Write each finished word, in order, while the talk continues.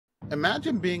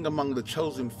Imagine being among the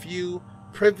chosen few,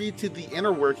 privy to the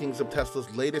inner workings of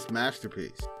Tesla's latest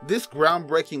masterpiece. This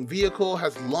groundbreaking vehicle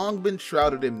has long been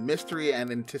shrouded in mystery and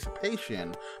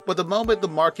anticipation, but the moment the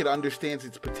market understands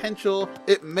its potential,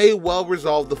 it may well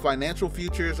resolve the financial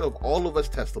futures of all of us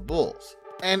Tesla bulls.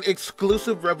 An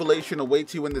exclusive revelation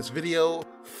awaits you in this video.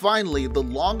 Finally, the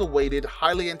long-awaited,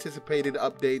 highly anticipated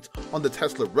updates on the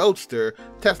Tesla Roadster,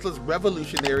 Tesla's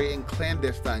revolutionary and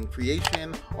clandestine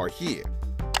creation, are here.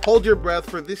 Hold your breath,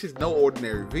 for this is no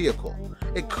ordinary vehicle.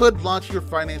 It could launch your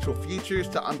financial futures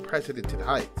to unprecedented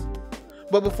heights.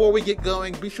 But before we get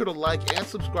going, be sure to like and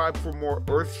subscribe for more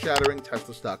earth-shattering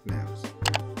Tesla stock news.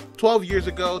 12 years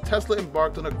ago, Tesla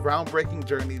embarked on a groundbreaking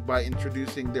journey by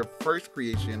introducing their first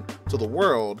creation to the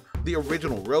world, the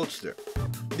original Roadster.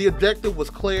 The objective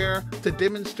was clear: to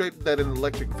demonstrate that an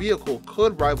electric vehicle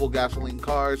could rival gasoline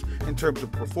cars in terms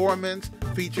of performance,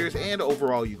 features, and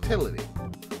overall utility.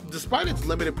 Despite its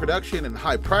limited production and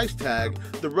high price tag,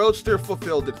 the Roadster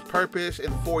fulfilled its purpose,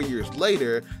 and 4 years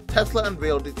later, Tesla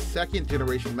unveiled its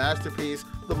second-generation masterpiece,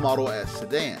 the Model S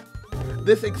sedan.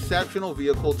 This exceptional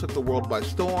vehicle took the world by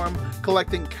storm,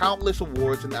 collecting countless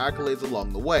awards and accolades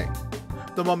along the way.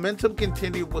 The momentum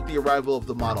continued with the arrival of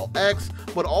the Model X,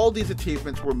 but all these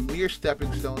achievements were mere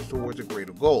stepping stones towards a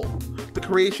greater goal: the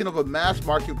creation of a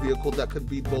mass-market vehicle that could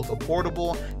be both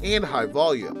affordable and high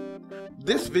volume.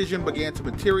 This vision began to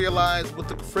materialize with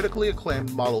the critically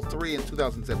acclaimed Model 3 in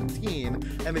 2017,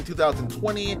 and in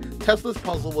 2020, Tesla's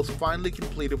puzzle was finally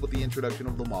completed with the introduction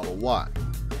of the Model Y.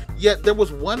 Yet there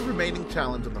was one remaining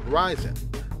challenge on the horizon: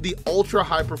 the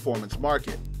ultra-high-performance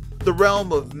market, the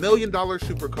realm of million-dollar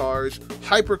supercars,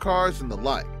 hypercars, and the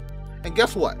like. And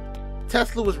guess what?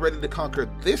 Tesla was ready to conquer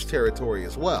this territory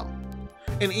as well.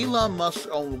 In Elon Musk's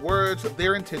own words,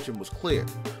 their intention was clear: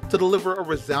 to deliver a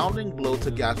resounding blow to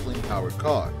gasoline-powered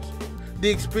cars. The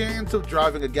experience of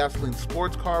driving a gasoline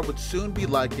sports car would soon be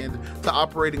likened to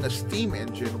operating a steam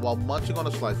engine while munching on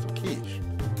a slice of quiche.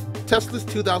 Tesla's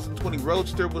 2020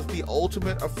 Roadster was the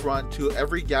ultimate affront to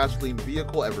every gasoline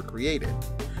vehicle ever created.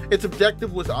 Its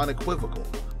objective was unequivocal: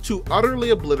 to utterly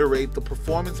obliterate the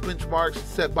performance benchmarks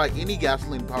set by any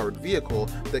gasoline-powered vehicle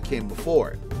that came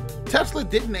before it. Tesla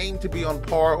didn't aim to be on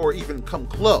par or even come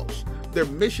close. Their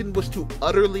mission was to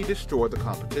utterly destroy the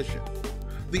competition.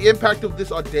 The impact of this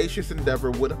audacious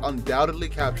endeavor would undoubtedly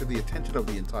capture the attention of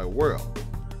the entire world.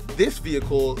 This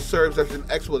vehicle serves as an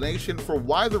explanation for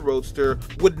why the Roadster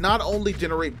would not only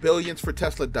generate billions for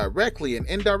Tesla directly and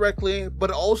indirectly, but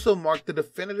also mark the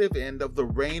definitive end of the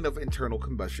reign of internal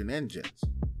combustion engines.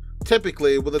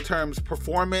 Typically, when the terms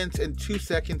performance and 2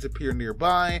 seconds appear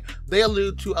nearby, they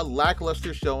allude to a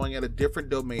lackluster showing at a different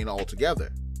domain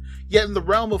altogether. Yet in the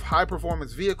realm of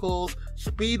high-performance vehicles,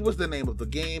 speed was the name of the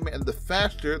game, and the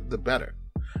faster, the better.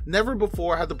 Never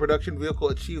before had the production vehicle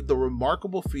achieved the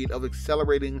remarkable feat of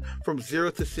accelerating from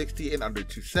 0 to 60 in under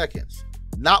 2 seconds.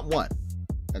 Not one.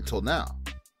 Until now.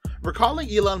 Recalling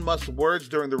Elon Musk's words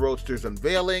during the Roadster's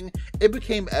unveiling, it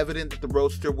became evident that the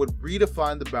Roadster would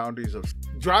redefine the boundaries of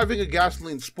driving a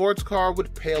gasoline sports car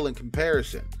would pale in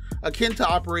comparison, akin to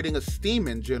operating a steam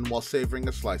engine while savoring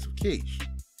a slice of quiche.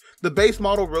 The base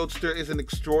model Roadster is an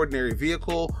extraordinary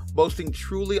vehicle, boasting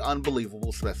truly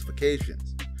unbelievable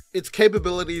specifications. Its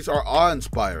capabilities are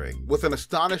awe-inspiring, with an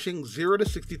astonishing 0 to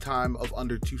 60 time of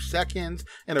under 2 seconds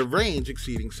and a range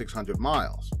exceeding 600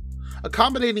 miles.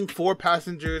 Accommodating 4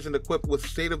 passengers and equipped with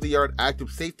state-of-the-art active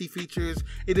safety features,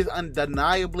 it is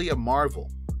undeniably a marvel.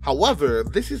 However,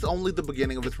 this is only the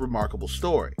beginning of its remarkable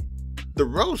story. The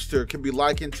Roadster can be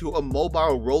likened to a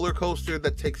mobile roller coaster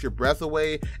that takes your breath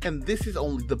away, and this is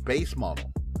only the base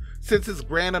model. Since its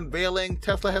grand unveiling,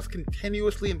 Tesla has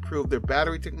continuously improved their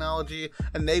battery technology,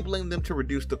 enabling them to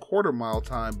reduce the quarter-mile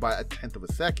time by 1/10 of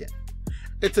a second.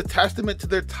 It's a testament to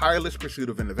their tireless pursuit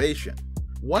of innovation.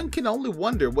 One can only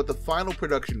wonder what the final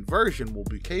production version will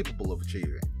be capable of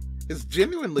achieving. It's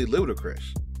genuinely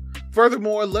ludicrous.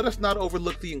 Furthermore, let us not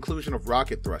overlook the inclusion of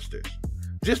rocket thrusters.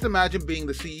 Just imagine being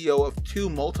the CEO of 2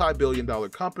 multi-billion-dollar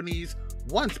companies,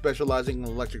 one specializing in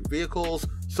electric vehicles,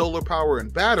 solar power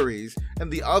and batteries,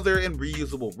 and the other in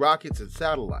reusable rockets and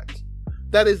satellites.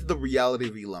 That is the reality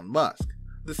of Elon Musk.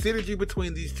 The synergy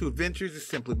between these two ventures is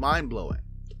simply mind-blowing.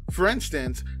 For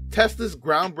instance, Tesla's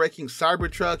groundbreaking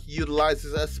Cybertruck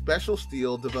utilizes a special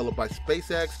steel developed by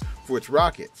SpaceX for its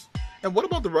rockets. And what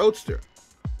about the Roadster?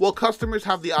 Well, customers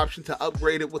have the option to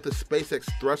upgrade it with the SpaceX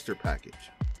thruster package.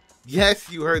 Yes,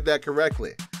 you heard that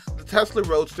correctly. The Tesla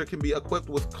Roadster can be equipped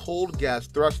with cold gas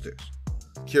thrusters.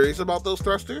 Curious about those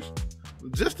thrusters?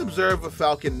 Just observe a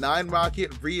Falcon 9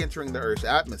 rocket re-entering the Earth's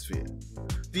atmosphere.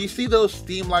 Do you see those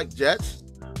steam-like jets?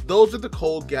 Those are the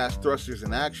cold gas thrusters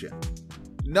in action.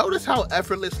 Notice how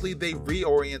effortlessly they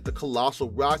reorient the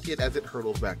colossal rocket as it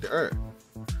hurtles back to Earth.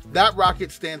 That rocket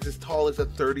stands as tall as a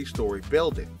 30-story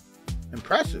building.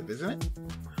 Impressive, isn't it?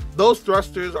 Those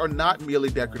thrusters are not merely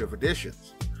decorative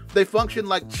additions. They function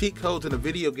like cheat codes in a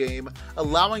video game,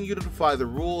 allowing you to defy the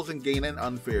rules and gain an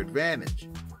unfair advantage.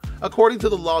 According to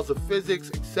the laws of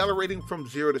physics, accelerating from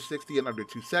 0 to 60 in under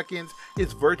 2 seconds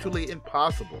is virtually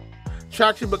impossible.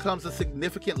 Traction becomes a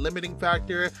significant limiting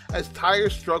factor as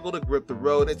tires struggle to grip the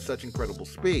road at such incredible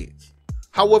speeds.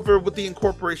 However, with the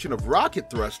incorporation of rocket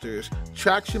thrusters,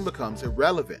 traction becomes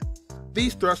irrelevant.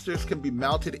 These thrusters can be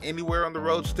mounted anywhere on the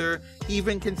Roadster,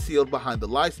 even concealed behind the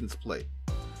license plate.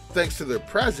 Thanks to their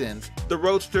presence, the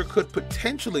Roadster could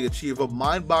potentially achieve a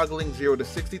mind-boggling 0 to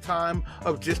 60 time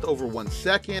of just over 1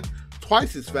 second,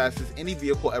 twice as fast as any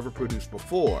vehicle ever produced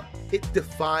before. It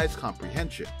defies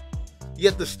comprehension.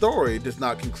 Yet the story does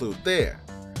not conclude there.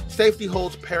 Safety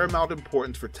holds paramount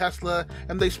importance for Tesla,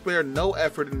 and they spare no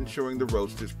effort in ensuring the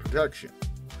Roadster's protection.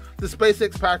 The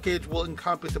SpaceX package will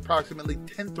encompass approximately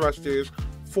 10 thrusters,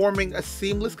 forming a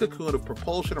seamless cocoon of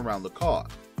propulsion around the car.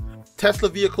 Tesla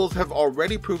vehicles have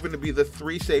already proven to be the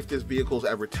 3 safest vehicles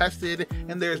ever tested,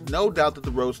 and there is no doubt that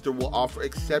the Roadster will offer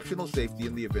exceptional safety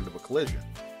in the event of a collision.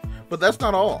 But that's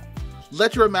not all.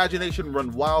 Let your imagination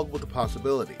run wild with the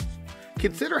possibilities.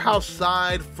 Consider how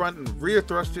side, front, and rear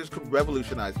thrusters could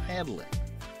revolutionize handling.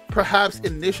 Perhaps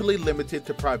initially limited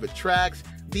to private tracks,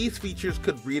 these features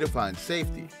could redefine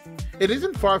safety. It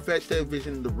isn't far-fetched to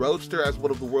envision the Roadster as one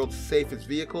of the world's safest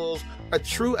vehicles, a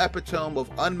true epitome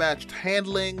of unmatched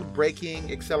handling,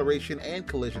 braking, acceleration, and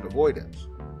collision avoidance.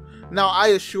 Now, I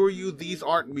assure you these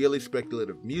aren't merely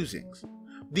speculative musings.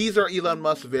 These are Elon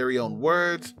Musk's very own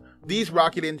words. These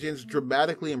rocket engines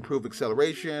dramatically improve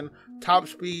acceleration, top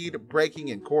speed, braking,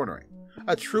 and cornering.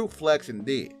 A true flex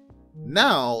indeed.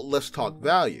 Now, let's talk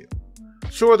value.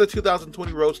 Sure, the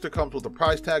 2020 Roadster comes with a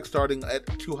price tag starting at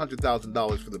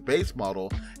 $200,000 for the base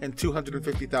model and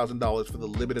 $250,000 for the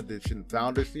limited edition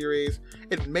Founder Series.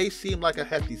 It may seem like a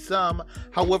hefty sum,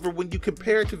 however, when you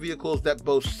compare it to vehicles that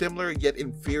boast similar yet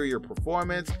inferior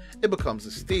performance, it becomes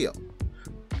a steal.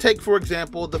 Take, for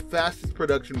example, the fastest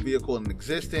production vehicle in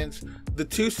existence, the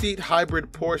 2-seat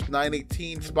hybrid Porsche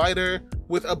 918 Spyder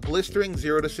with a blistering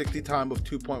 0 to 60 time of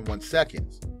 2.1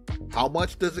 seconds. How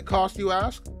much does it cost, you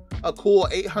ask? A cool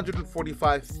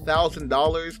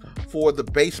 $845,000 for the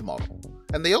base model,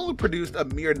 and they only produced a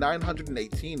mere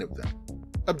 918 of them.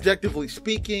 Objectively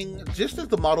speaking, just as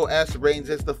the Model S reigns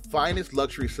as the finest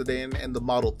luxury sedan and the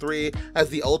Model 3 as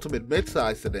the ultimate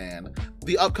midsize sedan,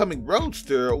 the upcoming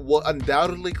Roadster will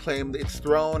undoubtedly claim its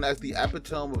throne as the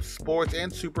epitome of sports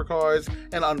and supercars,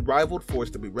 an unrivaled force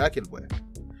to be reckoned with.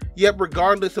 Yet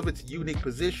regardless of its unique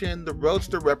position, the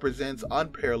Roadster represents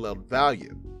unparalleled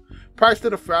value. Priced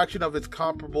at a fraction of its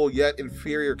comparable yet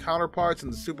inferior counterparts in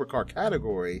the supercar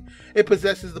category, it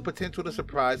possesses the potential to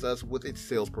surprise us with its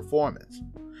sales performance.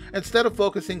 Instead of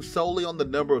focusing solely on the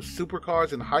number of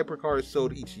supercars and hypercars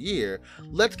sold each year,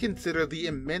 let's consider the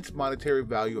immense monetary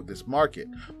value of this market,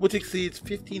 which exceeds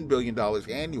 $15 billion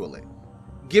annually.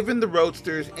 Given the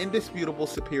Roadster's indisputable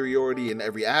superiority in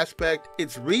every aspect,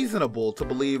 it's reasonable to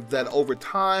believe that over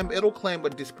time it'll claim a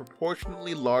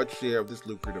disproportionately large share of this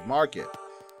lucrative market.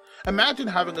 Imagine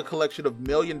having a collection of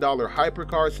million-dollar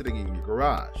hypercars sitting in your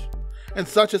garage. In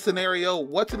such a scenario,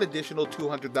 what's an additional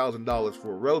 $200,000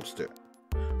 for a Roadster?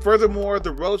 Furthermore,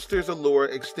 the Roadster's allure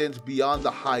extends beyond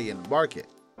the high-end market.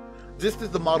 Just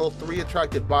as the Model 3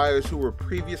 attracted buyers who were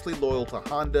previously loyal to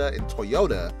Honda and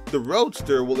Toyota, the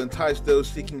Roadster will entice those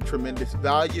seeking tremendous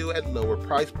value at lower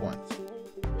price points.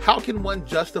 How can one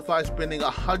justify spending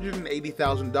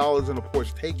 $180,000 on a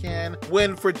Porsche Taycan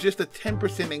when, for just a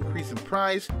 10% increase in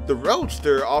price, the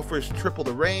Roadster offers triple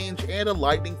the range and a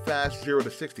lightning-fast 0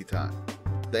 to 60 time?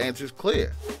 The answer is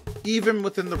clear. Even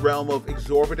within the realm of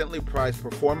exorbitantly priced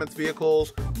performance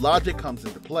vehicles, logic comes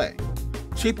into play.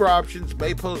 Cheaper options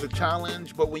may pose a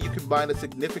challenge, but when you combine a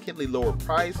significantly lower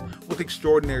price with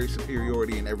extraordinary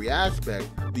superiority in every aspect,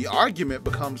 the argument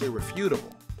becomes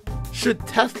irrefutable. Should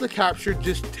Tesla capture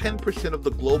just 10% of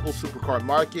the global supercar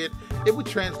market, it would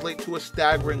translate to a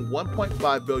staggering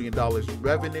 $1.5 billion in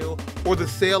revenue, or the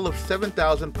sale of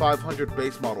 7,500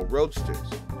 base model Roadsters.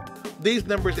 These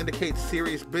numbers indicate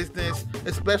serious business,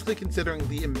 especially considering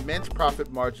the immense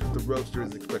profit margins the Roadster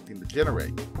is expecting to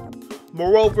generate.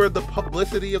 Moreover, the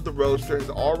publicity of the Roadster has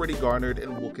already garnered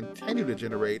and will continue to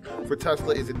generate for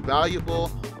Tesla is invaluable,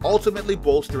 ultimately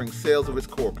bolstering sales of its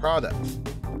core products.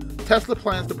 Tesla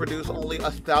plans to produce only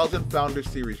 1,000 Founder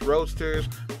Series Roadsters,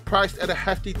 priced at a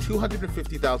hefty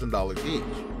 $250,000 each.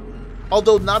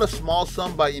 Although not a small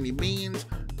sum by any means,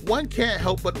 one can't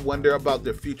help but wonder about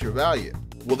their future value.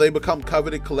 Will they become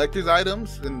coveted collector's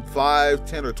items in 5,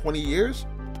 10, or 20 years?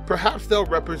 Perhaps they'll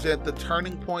represent the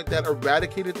turning point that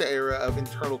eradicated the era of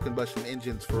internal combustion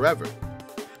engines forever.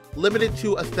 Limited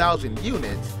to 1,000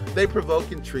 units, they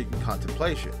provoke intrigue and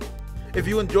contemplation. If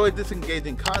you enjoyed this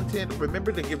engaging content,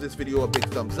 remember to give this video a big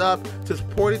thumbs up to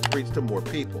support its reach to more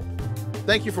people.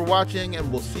 Thank you for watching,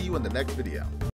 and we'll see you in the next video.